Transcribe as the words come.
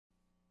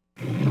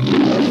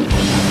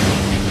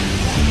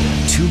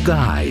Two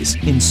guys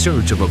in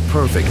search of a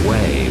perfect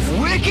wave.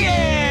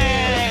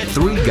 Wicked!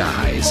 Three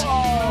guys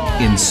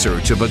in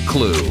search of a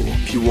clue.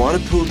 If you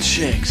want to pull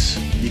chicks,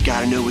 you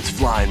gotta know what's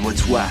fly and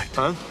what's whack.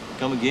 Huh?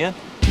 Come again?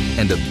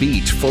 And a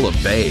beach full of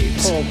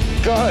babes. Oh,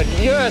 God,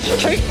 yes,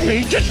 take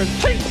me, just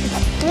take me.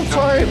 I'm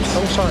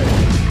sorry.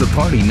 The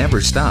party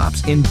never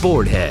stops in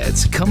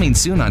Boardheads, coming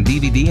soon on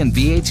DVD and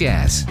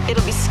VHS.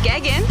 It'll be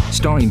skeggin'.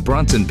 Starring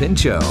Bronson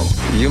Pinchot,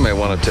 You may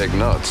want to take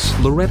notes.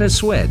 Loretta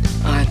Swit,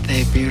 Aren't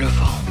they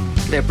beautiful?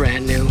 They're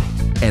brand new.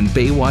 and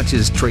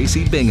Baywatch's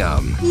Tracy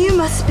Bingham. You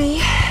must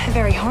be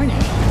very horny.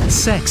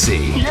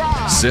 Sexy,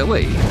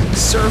 silly,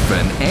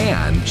 surfing,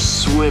 and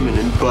Swimming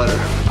in butter.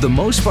 the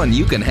most fun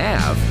you can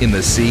have in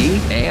the sea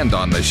and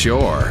on the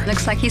shore.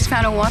 Looks like he's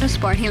found a water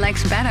sport he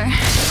likes better.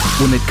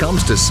 When it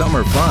comes to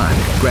summer fun,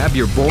 grab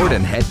your board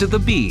and head to the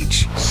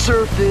beach.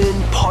 Surfing,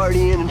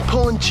 partying, and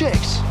pulling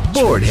chicks.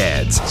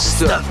 Boardheads,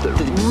 Stuff that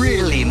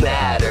really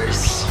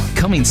matters.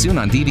 coming soon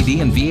on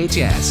DVD and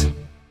VHS.